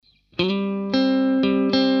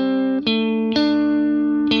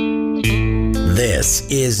This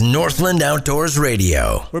is Northland Outdoors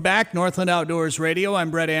Radio. We're back, Northland Outdoors Radio.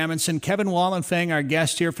 I'm Brett Amundsen. Kevin Wallenfang, our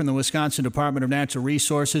guest here from the Wisconsin Department of Natural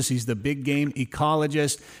Resources. He's the big game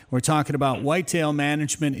ecologist. We're talking about whitetail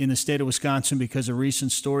management in the state of Wisconsin because a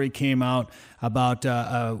recent story came out about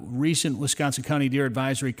a recent Wisconsin County Deer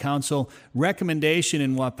Advisory Council recommendation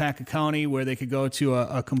in Waupaca County where they could go to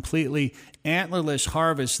a completely antlerless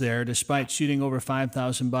harvest there despite shooting over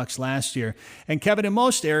 5,000 bucks last year. And Kevin, in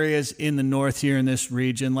most areas in the north here in this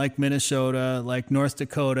region, like Minnesota, like North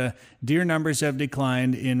Dakota, deer numbers have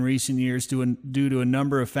declined in recent years due to a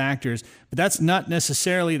number of factors. But that's not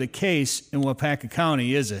necessarily the case in Waupaca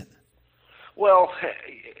County, is it? Well,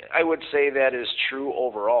 I would say that is true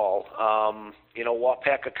overall.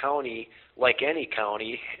 Waupaca County, like any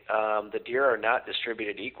county, the deer are not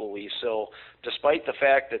distributed equally. So despite the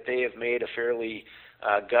fact that they have made a fairly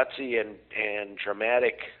gutsy and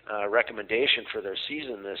dramatic recommendation for their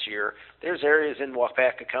season this year, there's areas in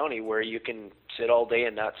Waupaca County where you can sit all day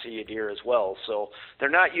and not see a deer as well. So they're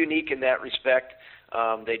not unique in that respect.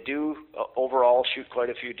 They do overall shoot quite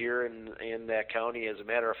a few deer in that county. As a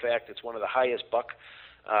matter of fact, it's one of the highest buck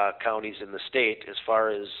counties in the state as far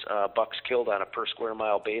as bucks killed on a per square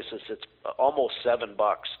mile basis. It's almost 7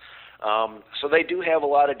 bucks. So they do have a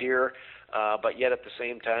lot of deer, but yet at the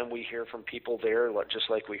same time we hear from people there, just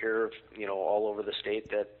like we hear all over the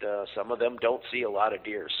state, that some of them don't see a lot of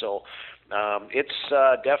deer. So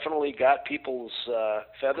it's definitely got people's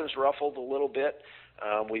feathers ruffled a little bit.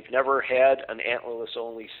 We've never had an antlerless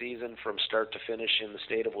only season from start to finish in the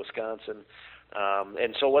state of Wisconsin.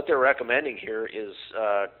 And so what they're recommending here is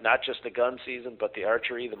not just the gun season, but the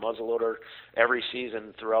archery, the muzzleloader, every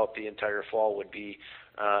season throughout the entire fall would be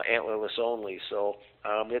antlerless only. So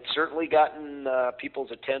it's certainly gotten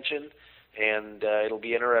people's attention, and it'll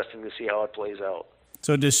be interesting to see how it plays out.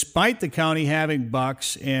 So despite the county having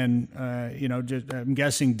bucks and, I'm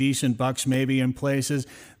guessing decent bucks maybe in places,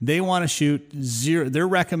 they want to shoot zero. They're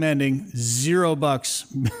recommending 0 bucks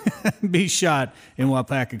be shot in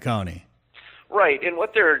Waupaca County. Right, and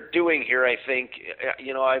what they're doing here, I think,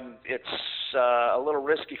 it's a little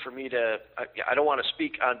risky for me to. I don't want to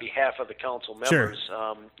speak on behalf of the council members.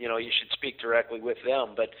 Sure. You should speak directly with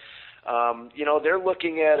them, but they're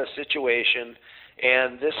looking at a situation,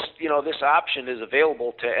 and this option is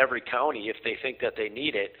available to every county if they think that they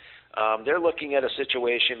need it. They're looking at a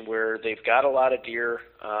situation where they've got a lot of deer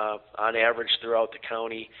on average throughout the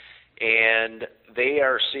county, and they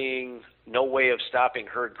are seeing no way of stopping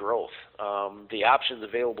herd growth. The options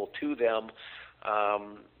available to them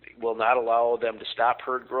will not allow them to stop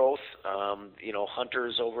herd growth.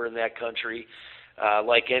 Hunters over in that country,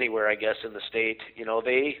 like anywhere, I guess, in the state,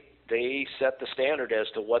 they set the standard as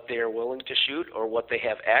to what they are willing to shoot or what they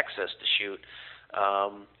have access to shoot.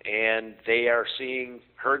 And they are seeing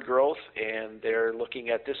herd growth, and they're looking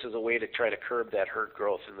at this as a way to try to curb that herd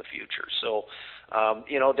growth in the future. So,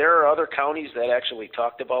 there are other counties that actually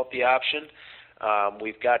talked about the option.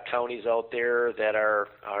 We've got counties out there that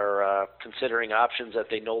are considering options that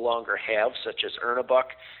they no longer have, such as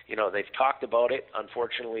Ernebuck. They've talked about it.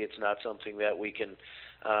 Unfortunately, it's not something that we can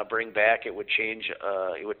bring back. It would change.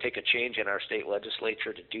 It would take a change in our state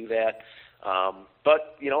legislature to do that.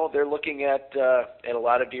 But they're looking at a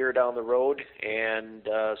lot of deer down the road and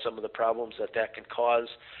some of the problems that can cause.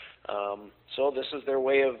 So this is their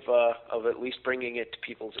way of at least bringing it to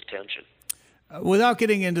people's attention. Without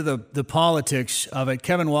getting into the politics of it,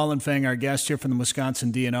 Kevin Wallenfang, our guest here from the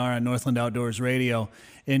Wisconsin DNR on Northland Outdoors Radio,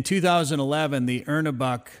 in 2011, the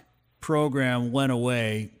Ernebuck program went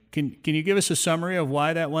away. Can you give us a summary of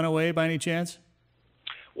why that went away by any chance?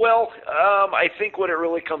 Well, I think what it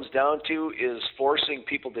really comes down to is forcing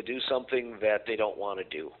people to do something that they don't want to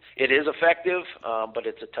do. It is effective, but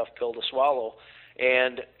it's a tough pill to swallow.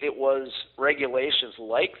 And it was regulations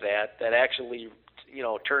like that actually,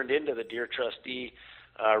 turned into the Deer Trustee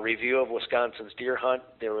review of Wisconsin's deer hunt.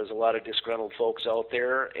 There was a lot of disgruntled folks out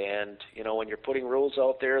there, and, when you're putting rules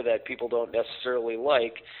out there that people don't necessarily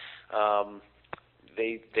like,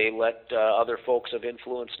 they let other folks of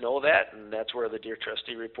influence know that, and that's where the Deer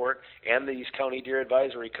Trustee Report and these county deer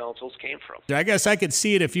advisory councils came from. I guess I could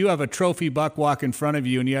see it if you have a trophy buck walk in front of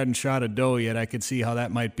you and you hadn't shot a doe yet. I could see how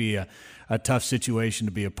that might be a tough situation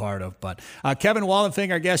to be a part of. But Kevin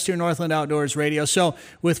Wallenfang, our guest here, Northland Outdoors Radio. So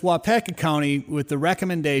with Waupaca County, with the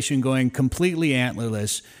recommendation going completely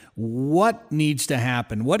antlerless, what needs to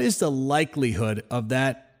happen? What is the likelihood of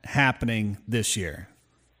that happening this year?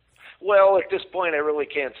 Well, at this point, I really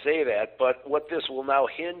can't say that, but what this will now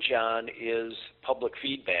hinge on is public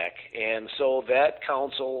feedback. And so that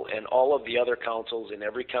council and all of the other councils in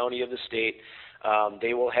every county of the state,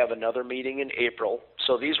 they will have another meeting in April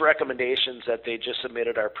So these recommendations that they just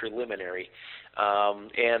submitted are preliminary.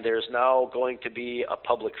 And there's now going to be a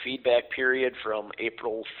public feedback period from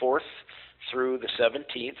April 4th through the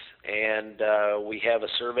 17th, and we have a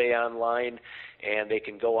survey online, and they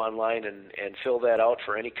can go online and fill that out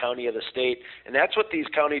for any county of the state. And that's what these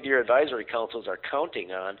county deer advisory councils are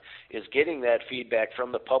counting on, is getting that feedback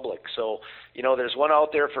from the public. So, there's one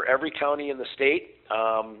out there for every county in the state,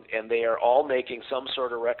 and they are all making some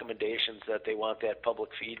sort of recommendations that they want that public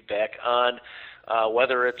feedback on,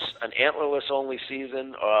 whether it's an antlerless only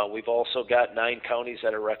season. We've also got 9 counties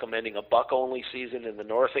that are recommending a buck only season in the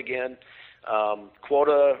north again.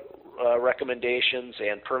 Quota recommendations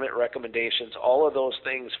and permit recommendations, all of those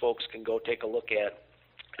things folks can go take a look at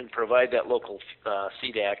and provide that local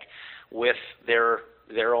CDAC with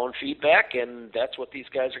their own feedback, and that's what these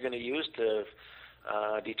guys are going to use to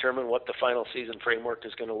determine what the final season framework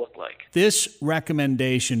is going to look like. This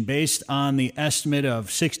recommendation, based on the estimate of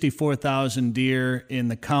 64,000 deer in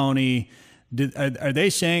the county, are they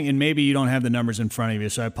saying, and maybe you don't have the numbers in front of you,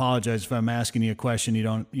 so I apologize if I'm asking you a question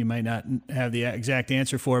you might not have the exact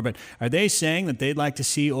answer for, but are they saying that they'd like to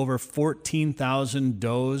see over 14,000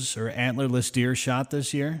 does or antlerless deer shot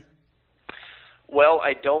this year? Well,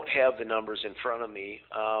 I don't have the numbers in front of me,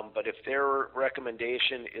 but if their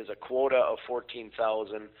recommendation is a quota of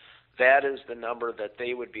 14,000, that is the number that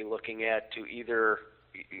they would be looking at to either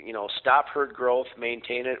stop herd growth,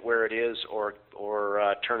 maintain it where it is, or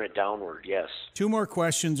turn it downward, yes. 2 more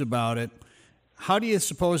questions about it. How do you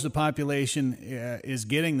suppose the population is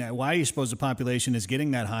getting that? Why do you suppose the population is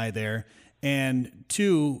getting that high there? And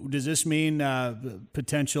 2, does this mean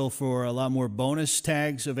potential for a lot more bonus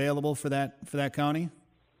tags available for that county?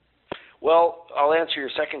 Well, I'll answer your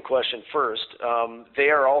second question first. They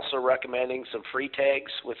are also recommending some free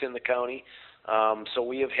tags within the county. So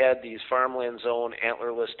we have had these farmland zone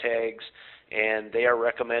antlerless tags, and they are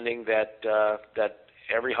recommending that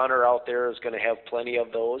every hunter out there is going to have plenty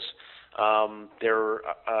of those.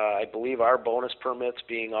 I believe our bonus permits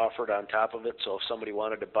being offered on top of it, so if somebody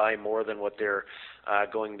wanted to buy more than what they're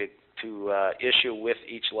going to issue with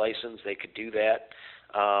each license, they could do that.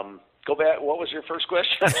 Go back. What was your first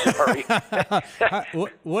question? I'm sorry.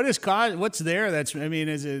 What's there?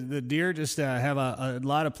 Is it the deer just have a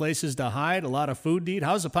lot of places to hide, a lot of food to eat?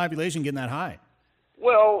 How's the population getting that high?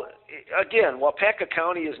 Well, again, Waupaca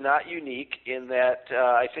County is not unique in that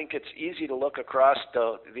I think it's easy to look across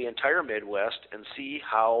the entire Midwest and see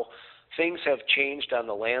how things have changed on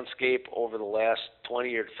the landscape over the last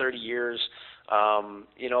 20 or 30 years.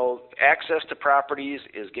 Access to properties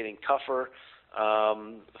is getting tougher.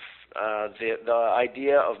 The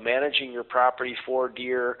idea of managing your property for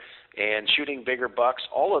deer and shooting bigger bucks,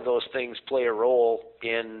 all of those things play a role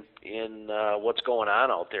in what's going on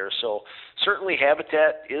out there. So certainly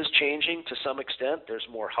habitat is changing to some extent. There's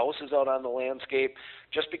more houses out on the landscape.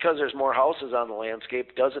 Just because there's more houses on the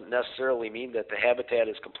landscape doesn't necessarily mean that the habitat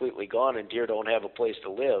is completely gone and deer don't have a place to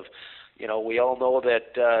live. We all know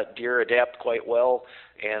that deer adapt quite well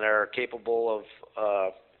and are capable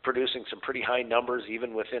of producing some pretty high numbers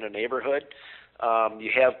even within a neighborhood. You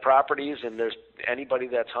have properties, and there's anybody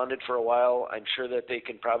that's hunted for a while, I'm sure that they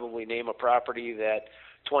can probably name a property that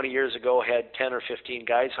 20 years ago had 10 or 15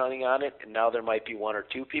 guys hunting on it, and now there might be 1 or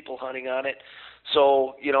 2 people hunting on it.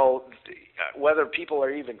 So, whether people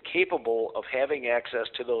are even capable of having access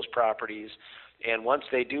to those properties, and once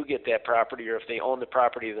they do get that property, or if they own the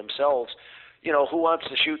property themselves, who wants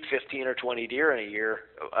to shoot 15 or 20 deer in a year?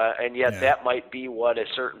 And yet that might be what a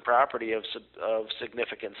certain property of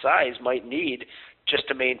significant size might need just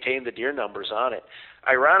to maintain the deer numbers on it.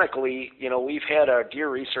 Ironically, we've had our deer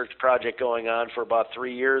research project going on for about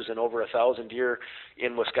 3 years, and over 1,000 deer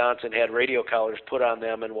in Wisconsin had radio collars put on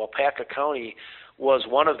them, and Waupaca County was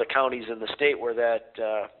one of the counties in the state where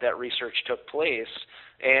that research took place.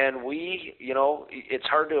 And it's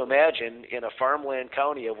hard to imagine in a farmland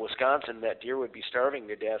county of Wisconsin that deer would be starving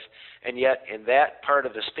to death, and yet in that part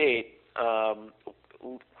of the state,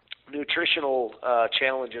 nutritional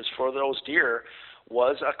challenges for those deer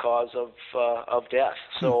was a cause of death.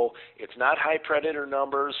 So it's not high predator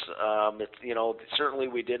numbers. Certainly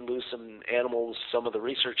we did lose some animals, some of the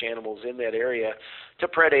research animals in that area, to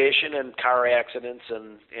predation and car accidents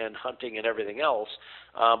and hunting and everything else.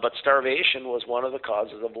 But starvation was one of the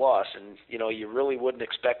causes of loss, and you really wouldn't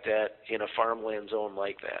expect that in a farmland zone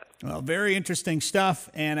like that. Well, very interesting stuff,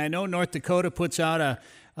 and I know North Dakota puts out a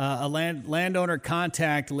landowner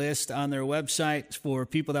contact list on their website for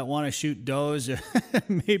people that want to shoot does.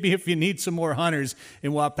 Maybe if you need some more hunters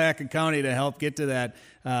in Waupaca County to help get to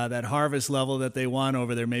that harvest level that they want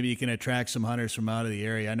over there, maybe you can attract some hunters from out of the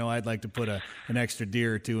area. I know I'd like to put an extra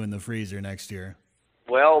deer or 2 in the freezer next year.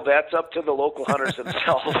 Well, that's up to the local hunters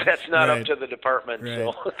themselves. That's not Right. up to the department.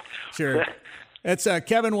 Right. So. Sure. That's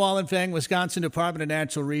Kevin Wallenfang, Wisconsin Department of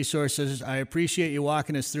Natural Resources. I appreciate you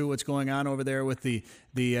walking us through what's going on over there with the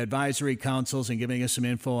advisory councils and giving us some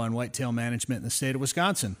info on whitetail management in the state of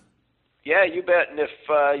Wisconsin. Yeah, you bet. And if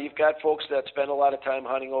you've got folks that spend a lot of time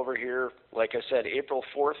hunting over here, like I said, April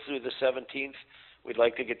 4th through the 17th, we'd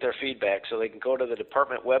like to get their feedback. So they can go to the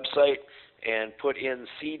department website and put in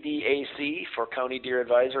CDAC for County Deer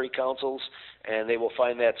Advisory Councils, and they will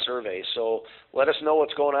find that survey. So let us know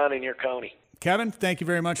what's going on in your county. Kevin, thank you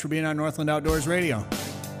very much for being on Northland Outdoors Radio.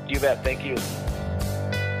 You bet. Thank you.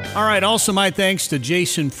 All right, also my thanks to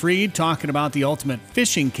Jason Freed talking about the Ultimate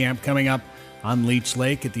Fishing Camp coming up on Leech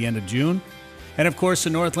Lake at the end of June. And, of course,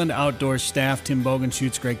 the Northland Outdoors staff, Tim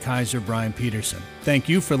Bogenschutz, Greg Kaiser, Brian Peterson. Thank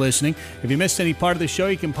you for listening. If you missed any part of the show,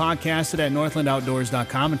 you can podcast it at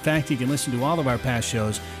northlandoutdoors.com. In fact, you can listen to all of our past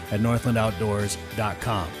shows at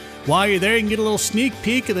northlandoutdoors.com. While you're there, you can get a little sneak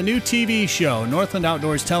peek of the new TV show, Northland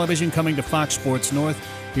Outdoors Television, coming to Fox Sports North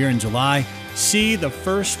here in July. See the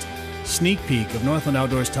first sneak peek of Northland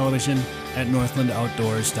Outdoors Television at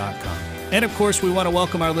northlandoutdoors.com. And, of course, we want to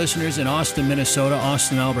welcome our listeners in Austin, Minnesota,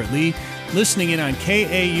 Austin Albert Lee, listening in on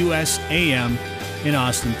KAUS AM in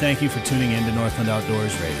Austin. Thank you for tuning in to Northland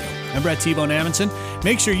Outdoors Radio. I'm Brett T-Bone Amundsen.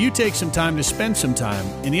 Make sure you take some time to spend some time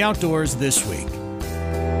in the outdoors this week.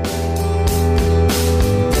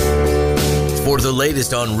 For the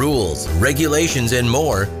latest on rules, regulations, and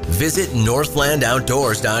more, visit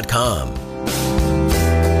northlandoutdoors.com.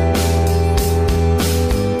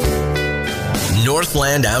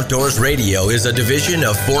 Northland Outdoors Radio is a division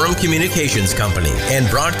of Forum Communications Company and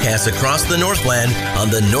broadcasts across the Northland on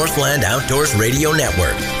the Northland Outdoors Radio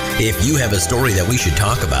Network. If you have a story that we should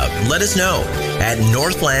talk about, let us know at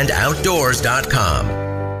northlandoutdoors.com.